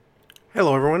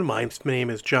Hello, everyone. My name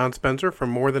is John Spencer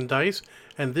from More Than Dice,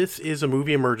 and this is a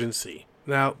movie emergency.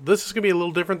 Now, this is going to be a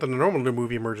little different than a normal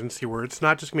movie emergency, where it's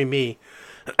not just going to be me.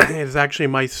 It's actually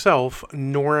myself,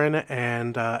 Norin,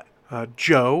 and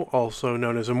Joe, also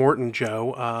known as Immortan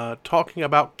Joe, talking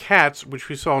about Cats, which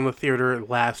we saw in the theater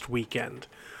last weekend.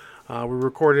 We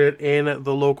recorded it in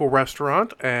the local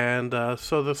restaurant, and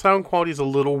so the sound quality is a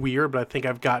little weird, but I think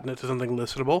I've gotten it to something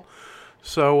listenable.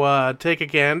 So take a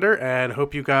gander and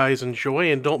hope you guys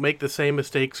enjoy and don't make the same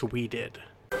mistakes we did.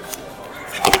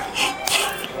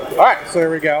 Alright, so there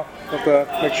we go. Have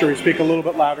to make sure we speak a little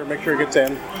bit louder, make sure it gets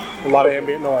in. A lot of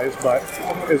ambient noise, but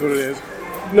it is what it is.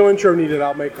 No intro needed,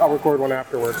 I'll record one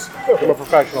afterwards. I'm a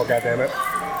professional, goddammit.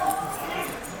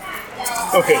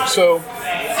 Okay, so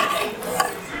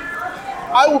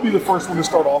I will be the first one to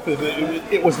start off.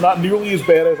 It was not nearly as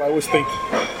bad as I was thinking.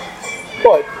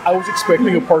 But I was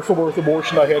expecting a partial birth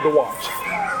abortion I had to watch.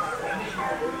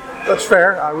 That's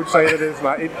fair. I would say it is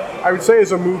not. I would say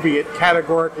as a movie, it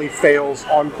categorically fails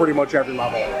on pretty much every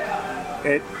level.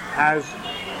 It has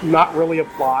not really a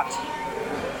plot,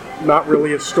 not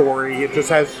really a story. It just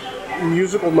has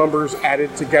musical numbers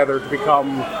added together to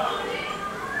become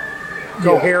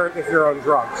coherent if you're on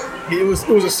drugs. It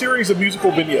was a series of musical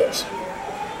vignettes.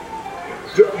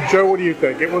 Joe, what do you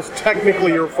think? It was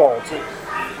technically your fault.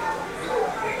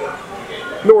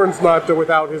 Norin's not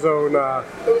without his own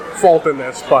fault in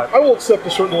this, but I will accept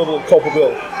a certain level of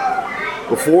culpability.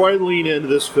 Before I lean into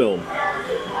this film,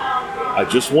 I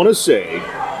just want to say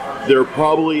there are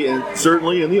probably, and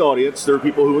certainly in the audience, there are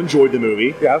people who enjoyed the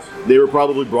movie. Yes. They were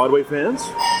probably Broadway fans,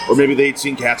 or maybe they'd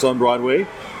seen Cats on Broadway,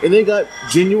 and they got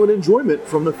genuine enjoyment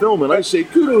from the film, and I say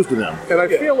kudos to them. And I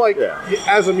feel like,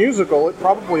 as a musical, it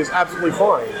probably is absolutely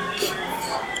fine.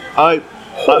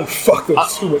 Holy fuck,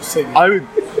 that's too much singing. I'm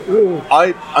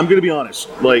going to be honest.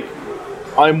 Like,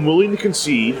 I'm willing to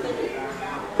concede,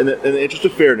 in the interest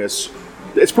of fairness,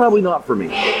 it's probably not for me.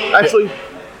 Actually,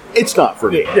 it's not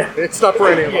for me. Yeah, it's not for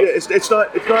any of us. It's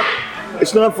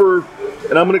not for,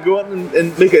 and I'm going to go out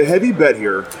and make a heavy bet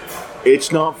here.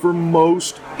 It's not for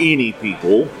most any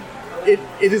people. It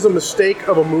is a mistake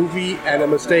of a movie and a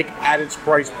mistake at its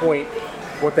price point.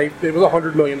 It was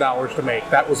 $100 million to make.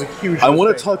 That was a huge mistake. I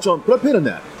want to touch on, put a pin in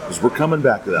that, because we're coming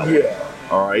back to that one. Yeah.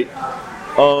 All right.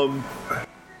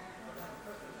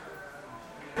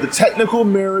 The technical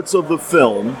merits of the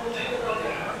film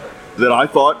that I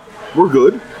thought were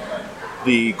good,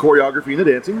 the choreography and the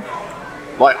dancing,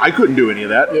 like I couldn't do any of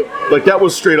that. Yeah. Like that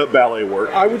was straight up ballet work.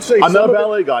 I would say I'm not a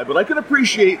ballet guy, but I can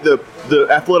appreciate the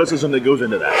athleticism that goes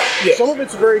into that. Yes. Some of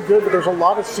it's very good, but there's a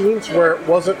lot of scenes where it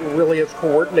wasn't really as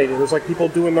coordinated. There's like people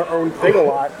doing their own thing a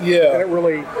lot. Yeah. And it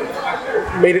really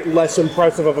made it less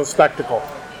impressive of a spectacle.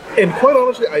 And quite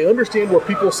honestly, I understand where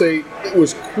people say it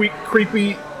was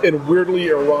creepy and weirdly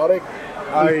erotic.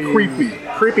 Creepy.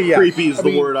 Creepy, yes. Creepy is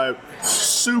the word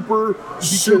super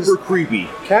creepy.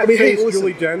 Cat face listen.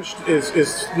 Julie Dench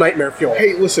is nightmare fuel.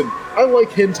 Hey, listen, I like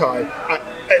hentai.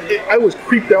 I was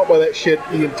creeped out by that shit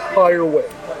the entire way.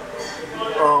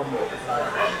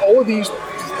 All of these...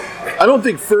 I don't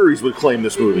think furries would claim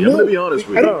this movie. I'm going to be honest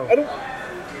with you. I don't.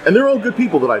 And they're all good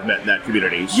people that I've met in that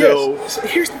community. Yes. So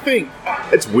here's the thing.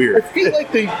 It's weird. I feel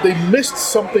like they missed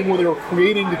something when they were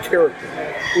creating the character.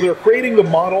 When they were creating the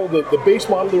model, the base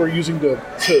model they were using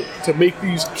to make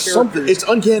these characters. It's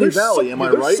Uncanny Valley, am I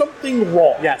right? There's something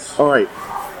wrong. Yes. All right.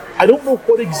 I don't know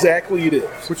what exactly it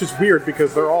is. Which is weird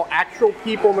because they're all actual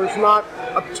people and there's not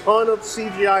a ton of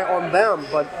CGI on them,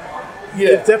 but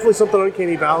it's definitely something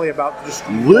Uncanny Valley about just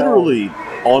Literally,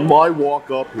 on my walk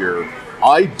up here,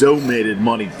 I donated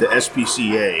money to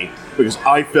SPCA because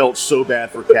I felt so bad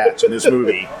for cats in this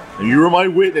movie. And you were my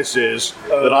witnesses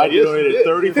that I donated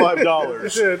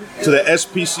 $35 to the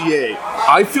SPCA.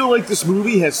 I feel like this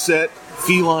movie has set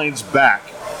felines back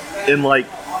in like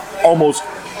almost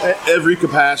every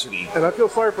capacity. And I feel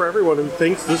sorry for everyone who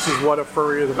thinks this is what a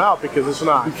furry is about because it's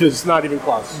not. Because it's not even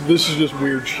close. This is just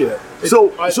weird shit.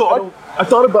 I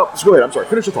thought about. So go ahead. I'm sorry.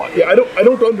 Finish the thought. Yeah, I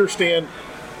don't understand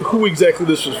who exactly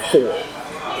this was for.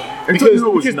 Because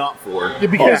who it was not for. Yeah,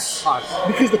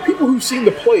 because the people who've seen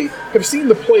the play have seen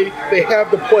the play. They have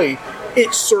the play.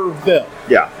 It served them.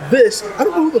 Yeah. This, I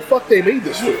don't know who the fuck they made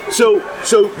this for. So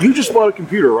you just bought a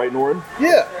computer, right, Norin?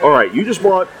 Yeah. All right. You just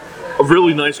bought a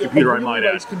really nice computer, I might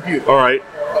add. Nice computer. All right.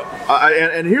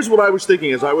 And here's what I was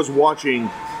thinking as I was watching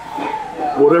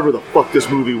whatever the fuck this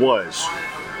movie was.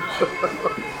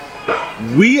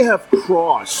 We have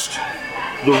crossed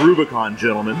the Rubicon,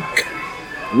 gentlemen.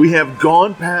 We have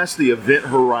gone past the event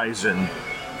horizon.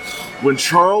 When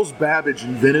Charles Babbage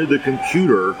invented the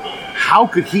computer, how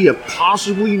could he have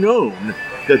possibly known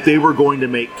that they were going to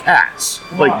make Cats.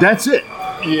 Like, that's it.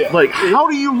 Yeah. Like, how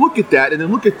do you look at that and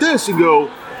then look at this and go,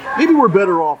 maybe we're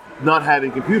better off not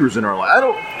having computers in our life?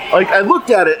 I looked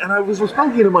at it and I was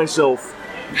thinking to myself,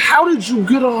 how did you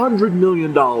get $100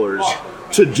 million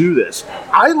to do this?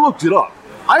 I looked it up.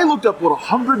 I looked up what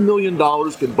 $100 million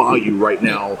can buy you right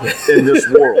now in this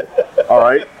world. All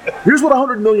right? Here's what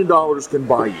 $100 million can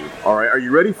buy you. All right? Are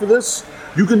you ready for this?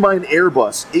 You can buy an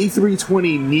Airbus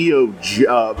A320neo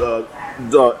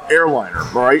airliner.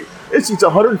 All right? It seats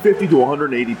 150 to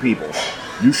 180 people.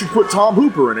 You should put Tom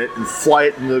Hooper in it and fly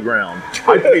it into the ground.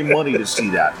 I'd pay money to see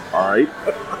that. All right?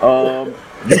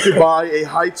 You could buy a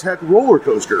high-tech roller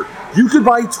coaster. You could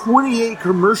buy 28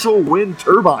 commercial wind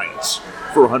turbines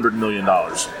for $100 million.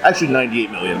 Actually,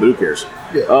 $98 million, but who cares?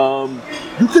 Yeah.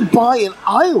 You could buy an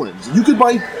island. You could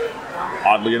buy,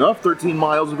 oddly enough, 13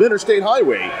 miles of interstate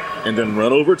highway and then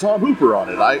run over Tom Hooper on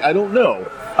it. I don't know.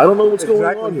 I don't know what's going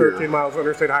on here. 13 miles of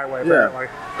interstate highway, apparently.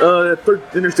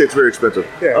 Interstate's very expensive.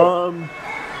 Yeah.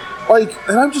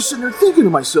 And I'm just sitting there thinking to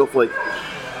myself, like,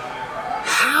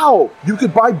 how? You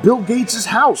could buy Bill Gates'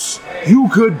 house. You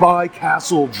could buy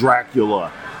Castle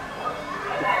Dracula.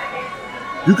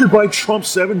 You could buy Trump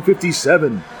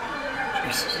 757.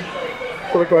 Jesus.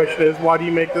 So the question is, why do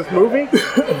you make this movie?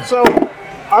 So,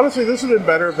 honestly, this would have been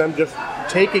better of them just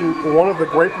taking one of the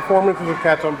great performances of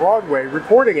Cats on Broadway,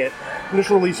 recording it, and just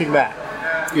releasing that.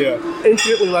 Yeah.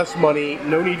 Infinitely less money,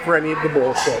 no need for any of the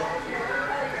bullshit.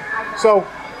 So,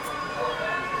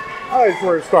 I just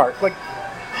where to start. Like,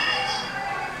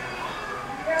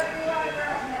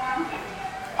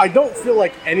 I don't feel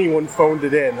like anyone phoned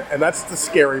it in, and that's the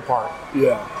scary part.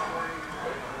 Yeah.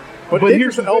 But here's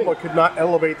Idris the Elba thing. could not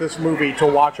elevate this movie to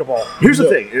watchable. Here's the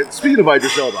thing. Speaking of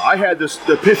Idris Elba, I had this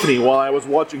epiphany while I was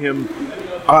watching him,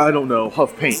 I don't know,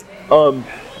 huff paint.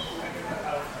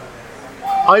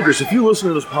 Idris, if you listen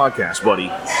to this podcast,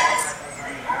 buddy,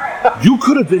 you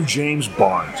could have been James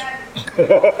Bond.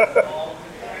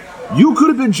 You could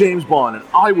have been James Bond, and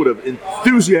I would have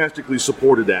enthusiastically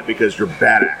supported that because you're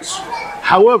badass.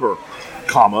 However,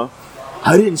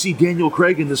 I didn't see Daniel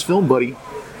Craig in this film, buddy.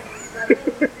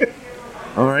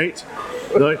 All right?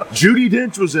 Judi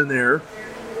Dench was in there.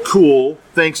 Cool.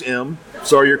 Thanks, M.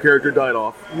 Sorry your character died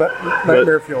off.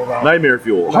 Nightmare Fuel, though. Nightmare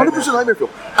Fuel. 100% Nightmare Fuel.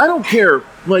 I don't care.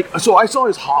 So I saw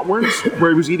his Hot Ones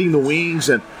where he was eating the wings,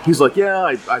 and he's like, yeah,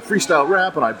 I freestyle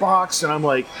rap and I box, and I'm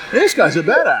like, hey, this guy's a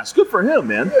badass. Good for him,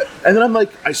 man. And then I'm like,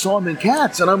 I saw him in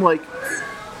Cats, and I'm like,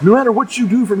 no matter what you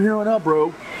do from here on out,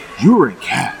 bro, you were in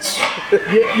Cats.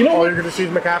 Yeah, you know All what? you're going to see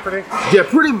is McCafferty? Yeah,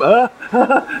 pretty much.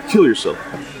 Kill yourself.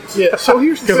 Yeah, so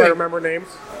here's the Because thing. I remember names.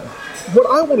 What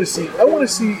I want to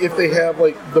see if they have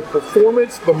like the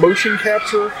performance, the motion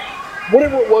capture,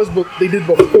 whatever it was but they did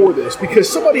before this,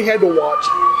 because somebody had to watch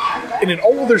and in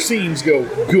all of their scenes go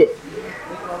good.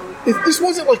 If this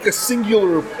wasn't like a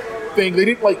singular thing, they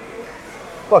didn't like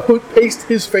paste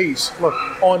his face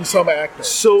on some actor,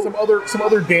 some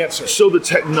other dancer. So the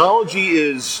technology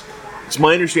is, it's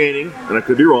my understanding, and I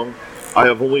could be wrong, I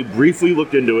have only briefly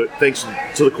looked into it, thanks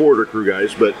to the Corridor crew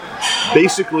guys, but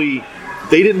basically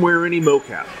they didn't wear any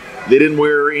mocap. They didn't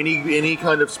wear any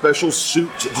kind of special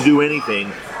suit to do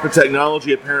anything. The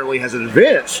technology apparently has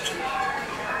advanced,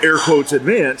 air quotes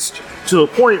advanced, to the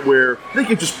point where they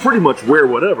can just pretty much wear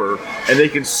whatever, and they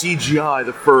can CGI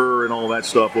the fur and all that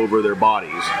stuff over their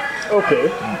bodies. Okay.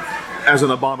 As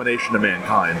an abomination to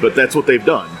mankind, but that's what they've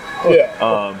done.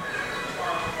 Yeah.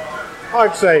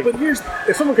 I'd say, but here's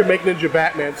if someone can make Ninja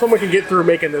Batman, someone can get through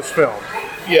making this film.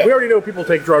 yeah. We already know people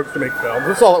take drugs to make films.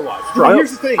 That's all it was. But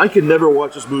here's the thing. I can never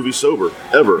watch this movie sober,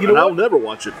 ever. You know and I'll what? never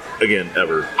watch it again,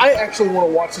 ever. I actually want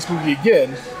to watch this movie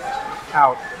again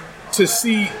Out. to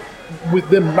see with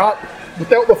them not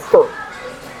without the fur,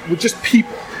 with just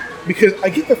people, because I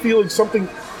get the feeling something.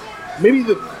 Maybe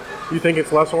You think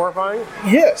it's less horrifying?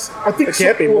 yes, I think It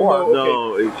can't be more.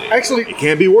 No, Actually, it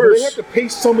can't be worse. They have to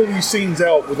pace some of these scenes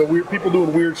out with the weird people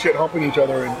doing weird shit, humping each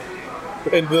other,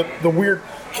 and the weird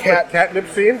Catnip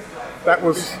scene? That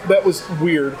was... that was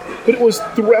weird. But it was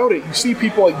throughout it. You see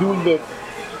people like doing the.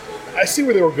 I see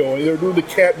where they were going. They were doing the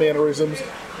cat mannerisms,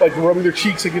 like rubbing their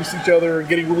cheeks against each other and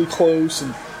getting really close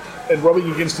and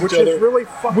rubbing against each Which other. is really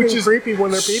fucking creepy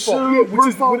when they're people. Super which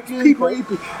is when it's fucking people.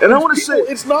 creepy. And I want to say,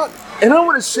 it's not. and I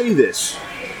want to say this,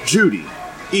 Judy,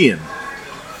 Ian,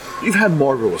 you've had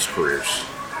marvelous careers.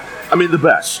 I mean, the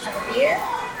best. Here.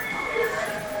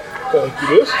 Thank you,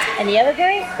 this. And the other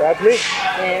guy? That's me.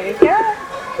 There we go.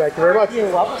 Thank you very much. You're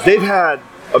welcome. They've had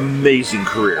amazing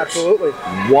careers. Absolutely.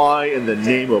 Why, in the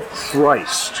name of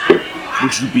Christ,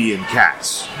 would you be in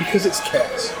Cats? Because it's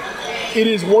Cats. It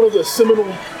is one of the seminal.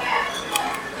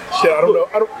 Shit, I don't know.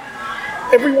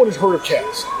 everyone has heard of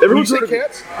Cats. Everyone's When heard you say of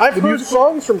Cats. I've the heard musical-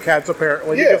 songs from Cats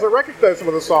apparently Yeah. because I recognize some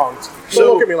of the songs.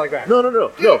 Don't look at me like that. No.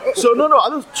 So no. I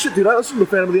don't, shit, dude. I listen to the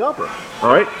Phantom of the Opera.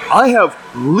 All right. I have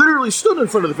literally stood in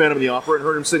front of the Phantom of the Opera and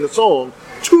heard him sing a song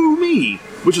to me,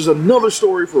 which is another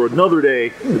story for another day.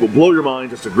 It will blow your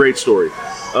mind. Just a great story.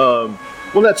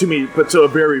 Well, not to me, but to a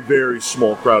very, very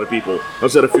small crowd of people. I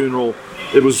was at a funeral.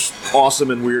 It was awesome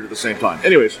and weird at the same time.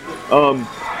 Anyways,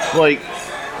 like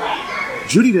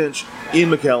Judi Dench, Ian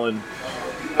McKellen.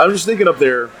 I'm just thinking up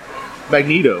there,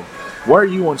 Magneto. Why are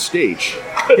you on stage?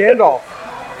 Gandalf.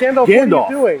 Gandalf, what are you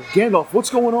doing? Gandalf, what's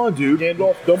going on, dude?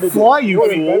 Gandalf, Dumbledore. Fly, you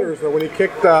What even fool! better is that when he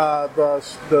kicked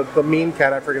the mean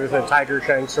cat, I forget his name, Tiger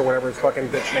Shanks or whatever his fucking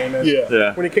bitch name is. Yeah.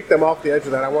 Yeah. When he kicked them off the edge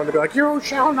of that, I wanted to be like, "You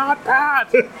shall not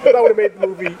pass." That would have made the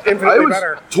movie I infinitely was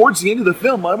better. towards the end of the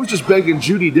film. I was just begging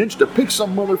Judi Dench to pick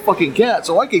some motherfucking cat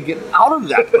so I could get out of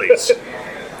that place.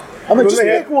 I'm like, But just they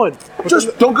pick had- one.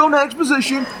 Just don't go in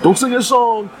exposition. Don't sing a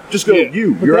song. Just go. Yeah.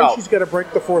 But You're then out. she's got to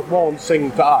break the fourth wall and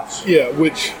sing to us. Yeah,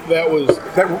 which that was.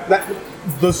 That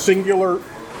the singular,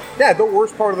 the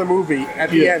worst part of the movie at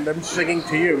the Yeah. end, them singing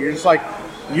to you. You're just like,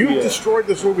 you Yeah. destroyed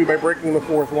this movie by breaking the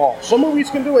fourth wall. Some movies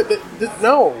can do it.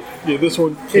 No, Yeah, this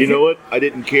one. You know what? I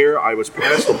didn't care. I was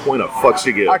past the point of fucks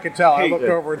to give. I could tell. I looked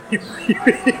over and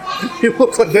you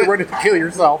looked like you're ready to kill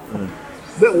yourself.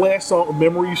 That last song,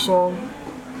 Memory song,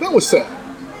 that was sad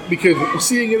because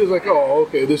seeing it is like, oh,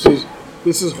 okay, this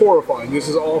is horrifying. This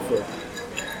is awful.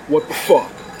 What the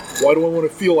fuck? Why do I want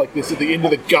to feel like this at the end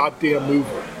of the goddamn movie?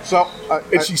 So,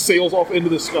 And she sails off into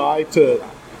the sky to.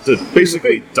 to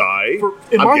basically die.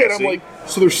 In I'm my head, guessing. I'm like,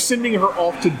 so they're sending her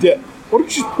off to death. Why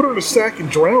don't you just put her in a sack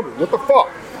and drown her? What the fuck?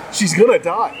 She's gonna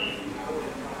die.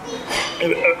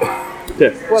 And, Yeah.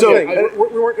 well, So,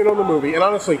 we weren't in on the movie, and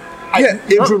honestly, yeah,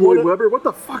 not Andrew one Lloyd of- Webber. What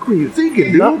the fuck were you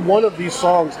thinking, dude? not one of these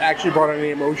songs actually brought any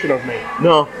emotion of me.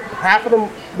 No. Half of them,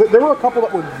 there were a couple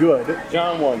that were good.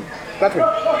 John won. That's me.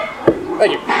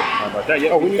 Thank you. How about that?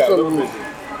 Yeah, Oh, we need some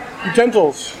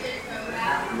utensils.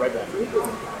 right back.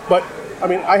 But I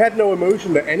mean, I had no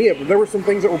emotion to any of them. There were some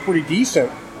things that were pretty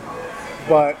decent,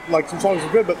 but like some songs were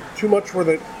good, but too much where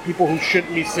the people who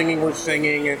shouldn't be singing were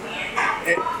singing, and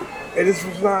it just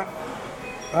was not.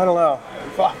 I don't know.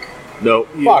 Fuck. No.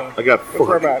 Fuck. I got That's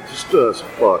where I'm fuck. at. Just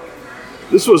fuck.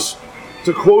 This was,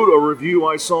 to quote a review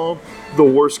I saw, the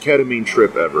worst ketamine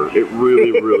trip ever. It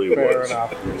really, really Fair was.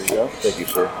 enough. Thank you,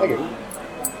 sir. Thank you.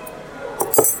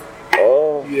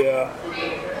 Oh. yeah.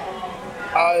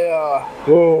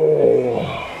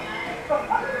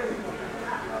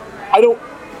 I don't.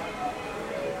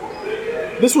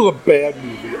 This was a bad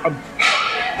movie.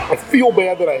 I feel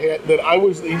bad that I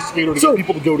was the instigator to So, get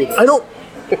people to go to this. I don't.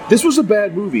 This was a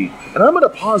bad movie, and I'm going to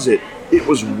posit it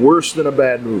was worse than a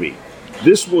bad movie.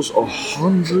 This was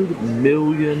 $100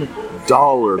 million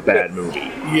bad movie.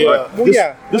 Yeah. Well, this,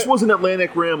 yeah. This wasn't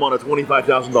Atlantic Rim on a $25,000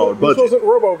 This budget. wasn't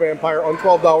Robo Vampire on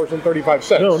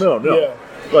 $12.35. No. Yeah.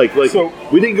 Like So-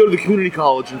 we didn't go to the community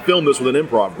college and film this with an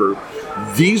improv group.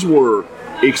 These were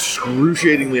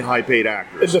excruciatingly high-paid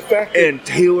actors. And the fact that- and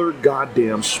Taylor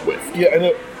goddamn Swift. Yeah,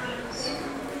 and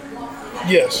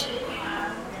yes.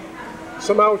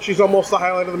 Somehow she's almost the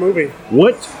highlight of the movie.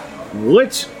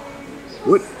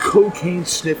 What cocaine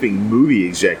sniffing movie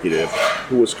executive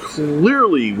who was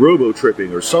clearly robo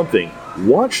tripping or something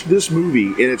watched this movie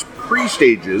in its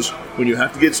pre-stages when you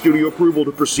have to get studio approval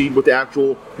to proceed with the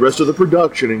actual rest of the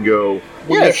production and go, Well,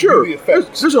 you yeah, have to sure, do the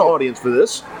effects. there's an audience for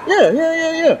this.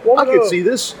 Yeah. Well, I no. could see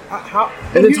this. How?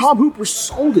 And then he's- Tom Hooper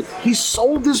sold it. He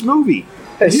sold this movie.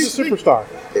 He's a superstar.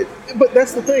 But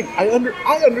that's the thing. I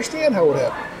understand how it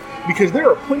happened because there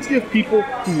are plenty of people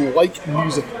who like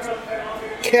musicals.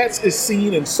 Cats is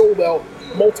seen and sold out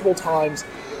multiple times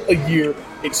a year.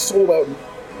 It's sold out in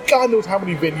God knows how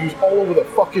many venues all over the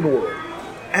fucking world.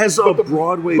 As a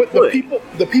Broadway But play.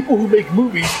 the people who make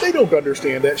movies, they don't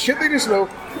understand that shit. They just know,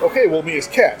 okay, well, me, it's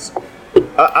Cats.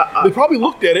 They probably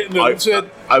looked at it and then said,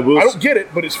 I will I don't get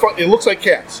it, but it looks like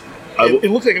Cats. I will-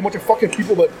 It looks like a bunch of fucking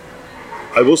people that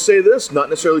I will say this, not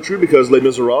necessarily true because Les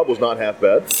Miserables was not half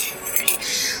bad.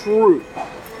 true.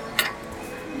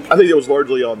 I think it was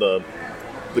largely on the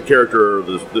character.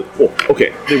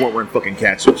 Okay, they weren't wearing fucking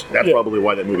catsuits. That's Yeah. probably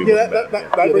why that movie Yeah, wasn't bad.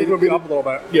 that brings me up a little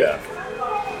bit. Yeah.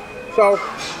 So,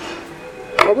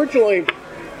 originally,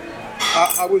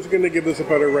 I was going to give this a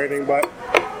better rating, but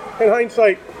in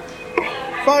hindsight,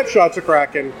 5 shots of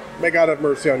Kraken. May God have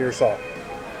mercy on your soul.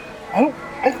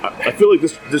 I feel like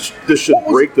this should What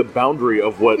was- break the boundary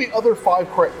of what. The other five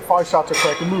shots of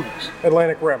Kraken movies.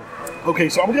 Atlantic Rim. Okay,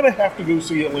 so I'm gonna have to go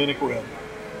see Atlantic Rim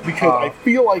because I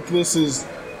feel like this is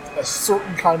a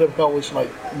certain kind of hellish night.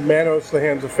 Manos, The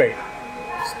Hands of Fate.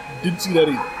 Didn't see that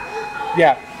either.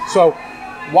 Yeah. So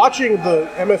watching the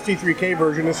MST3K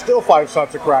version is still 5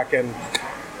 shots of Kraken,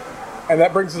 and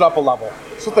that brings it up a level.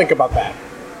 So think about that.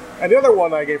 And the other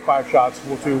one I gave 5 shots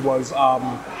to was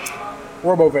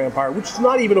Robo Vampire, which is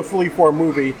not even a fully formed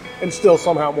movie, and still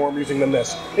somehow more amusing than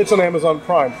this. It's on Amazon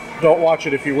Prime. Don't watch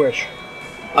it if you wish.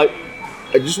 I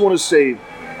just want to say,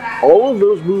 all of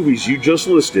those movies you just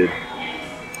listed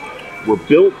were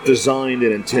built, designed,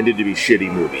 and intended to be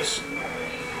shitty movies.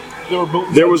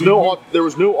 There was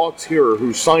no auteur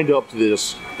who signed up to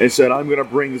this and said, "I'm going to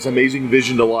bring this amazing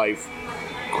vision to life.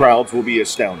 Crowds will be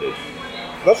astounded."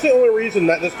 That's the only reason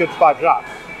that this gets 5 shots.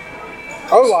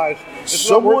 Otherwise, it's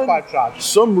not worth 5 shots.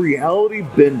 Some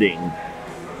reality-bending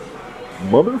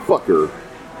motherfucker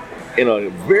in a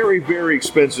very, very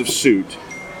expensive suit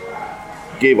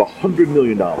gave $100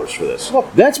 million for this. Well,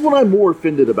 that's what I'm more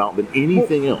offended about than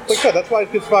anything else. Like I said, that's why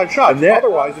it gets 5 shots.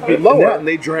 Otherwise, it'd be lower. And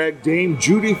they drag Dame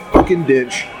Judi fucking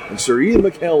Dench and Sir Ian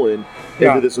McKellen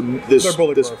into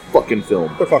this fucking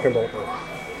film. They're fucking bulletproof.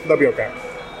 That'd be okay.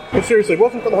 But seriously, if it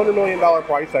wasn't for the $100 million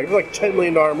price tag, it was like a $10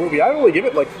 million movie. I'd only give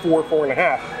it like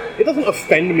 4.5. It doesn't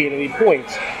offend me at any point.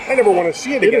 I never want to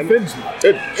see it again. It offends me.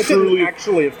 It doesn't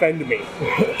actually offend me.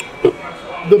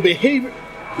 The behavior...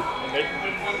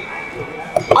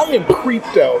 I am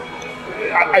creeped out.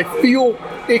 I feel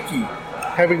icky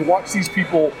having watched these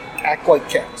people act like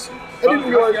cats. I didn't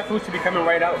realize that food should be coming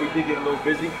right out. We did get a little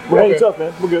busy. We're hanging tough,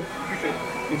 man. We're good.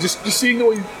 Just seeing the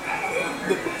way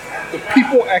the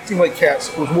people acting like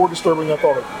cats was more disturbing than I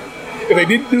thought it would be. If they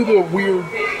didn't do the weird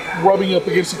rubbing up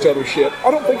against each other shit,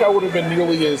 I don't think I would have been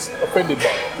nearly as offended by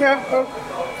it. Yeah,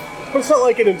 but it's not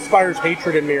like it inspires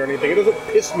hatred in me or anything. It doesn't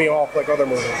piss me off like other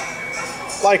movies.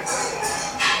 Like,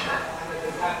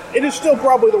 it is still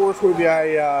probably the worst movie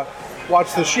I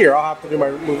watched this year. I'll have to do my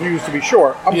reviews to be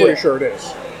sure. I'm pretty sure it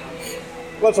is.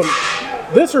 Listen,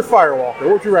 this or Firewalker?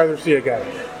 What would you rather see again?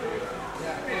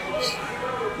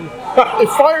 If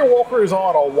Firewalker is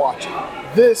on, I'll watch it.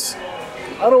 This,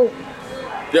 I don't...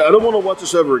 Yeah, I don't want to watch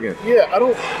this ever again. Yeah, I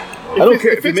don't... I don't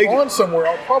care if it's on somewhere,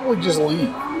 I'll probably just leave.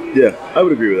 Yeah, I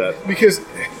would agree with that. Because...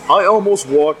 I almost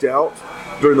walked out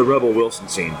during the Rebel Wilson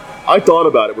scene. I thought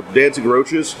about it with Dancing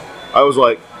Roaches. I was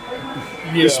like,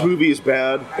 this movie is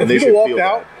bad, and they should feel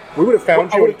out, bad. We would have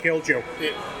found you and killed you.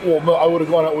 No, I would have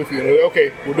gone out with you. And,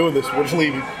 okay, we're doing this. We're just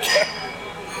leaving.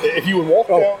 If you would walk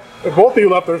out... If both of you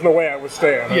left, there's no way I would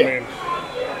stay.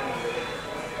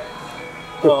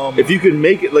 If you can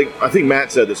make it, like I think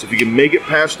Matt said this, if you can make it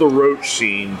past the Roach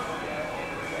scene,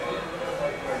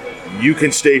 you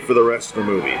can stay for the rest of the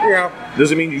movie. Yeah.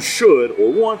 Doesn't mean you should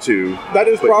or want to. That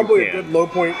is probably a good low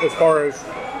point as far as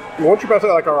once you're past it,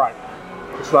 like, all right,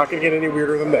 it's not going to get any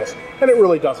weirder than this. And it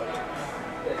really doesn't.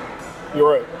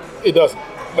 You're right. It doesn't.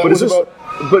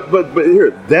 But here,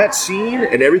 that scene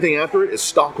and everything after it is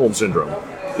Stockholm Syndrome.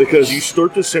 Because you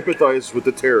start to sympathize with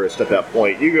the terrorist at that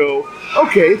point. You go,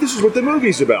 okay, this is what the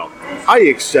movie's about. I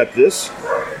accept this.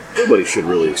 Nobody should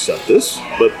really accept this,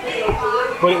 but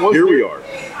it was here we are.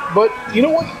 But you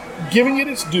know what? Giving it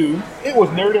its due, it was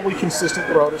narratively consistent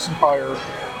throughout its entirety.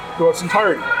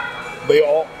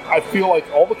 I feel like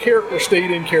all the characters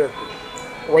stayed in character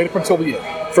right up until the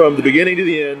end. From the beginning to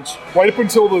the end. Right up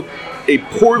until a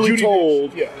poorly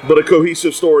told, but a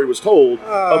cohesive story was told.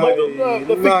 I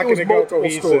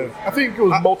think it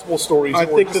was multiple stories. I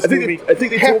think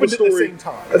they told the story at the same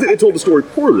time. I think they told the story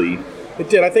poorly. It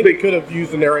did. I think it could have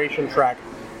used the narration track.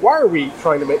 Why are we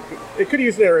trying to make... It could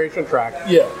use the narration track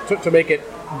to make it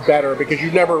better, because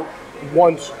you never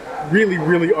once really,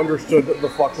 really understood what the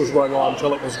fuck was going on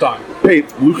until it was done. Hey,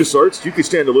 LucasArts, you could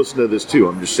stand to listen to this too,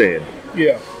 I'm just saying.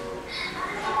 Yeah.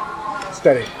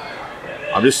 Steady.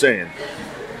 I'm just saying.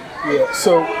 Yeah,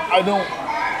 so I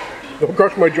don't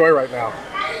crush my joy right now.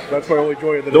 That's my only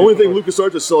joy of the day. The only thing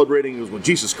LucasArts is celebrating is when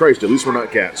Jesus Christ, at least we're not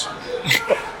cats.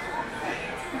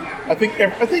 I think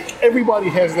everybody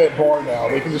has that bar now.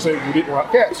 They can just say, we didn't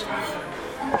rock cats.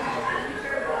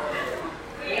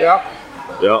 Yeah.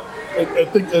 Yeah. I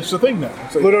think that's the thing now.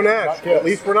 Pluto Nash. At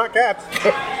least we're not cats.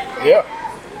 Yeah.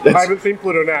 I haven't seen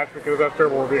Pluto Nash because that's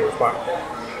terrible reviews. But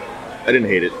I didn't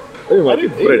hate it. I didn't like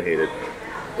it, but I didn't hate it.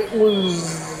 It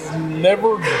was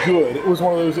never good. It was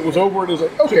one of those, it was over and it was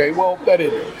like, okay, well, that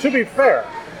ended. To be fair,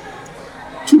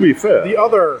 the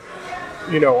other,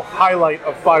 highlight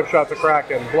of 5 Shots of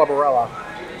Kraken, Blubberella,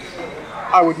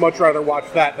 I would much rather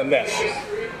watch that than this.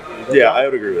 Yeah, I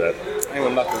would agree with that.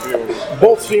 Anyone left review?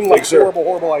 Both seem like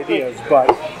horrible ideas, but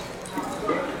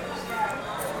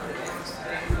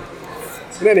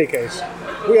in any case,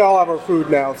 we all have our food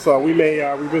now, so we may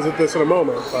revisit this in a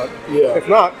moment, but if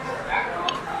not,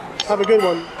 have a good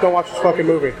one. Don't watch this fucking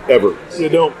movie. Ever. You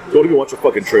don't. Don't even watch a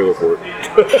fucking trailer for it.